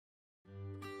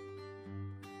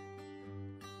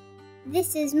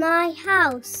This is my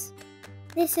house.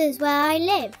 This is where I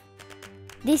live.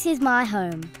 This is my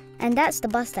home, and that's the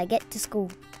bus I get to school.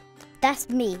 That's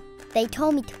me. They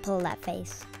told me to pull that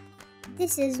face.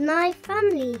 This is my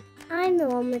family. I'm the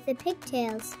one with the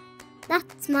pigtails.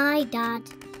 That's my dad.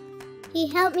 He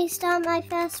helped me start my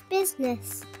first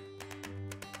business.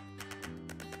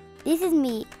 This is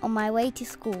me on my way to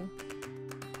school.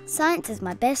 Science is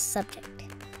my best subject.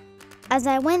 As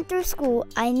I went through school,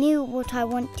 I knew what I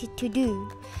wanted to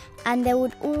do, and there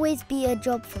would always be a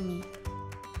job for me.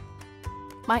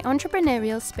 My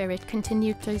entrepreneurial spirit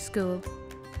continued through school.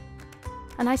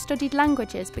 And I studied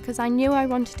languages because I knew I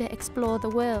wanted to explore the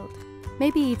world,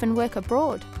 maybe even work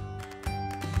abroad.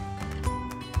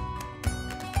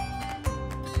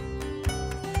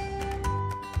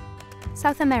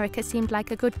 South America seemed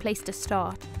like a good place to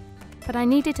start, but I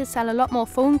needed to sell a lot more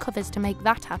phone covers to make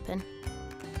that happen.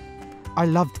 I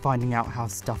loved finding out how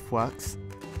stuff works.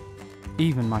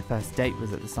 Even my first date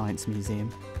was at the Science Museum,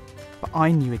 but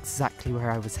I knew exactly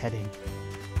where I was heading.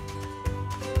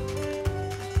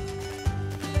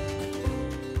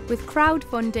 With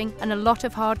crowdfunding and a lot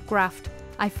of hard graft,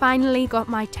 I finally got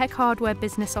my tech hardware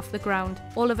business off the ground.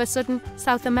 All of a sudden,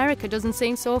 South America doesn't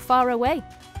seem so far away.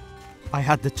 I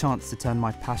had the chance to turn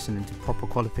my passion into proper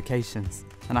qualifications,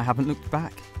 and I haven't looked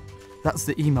back. That's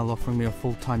the email offering me a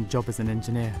full-time job as an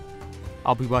engineer.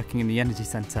 I'll be working in the energy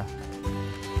centre.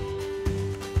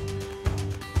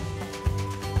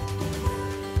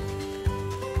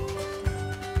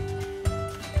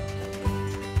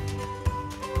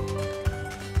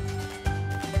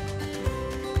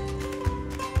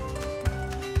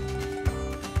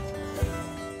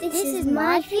 This is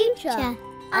my future.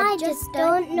 I just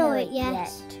don't know it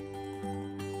yet.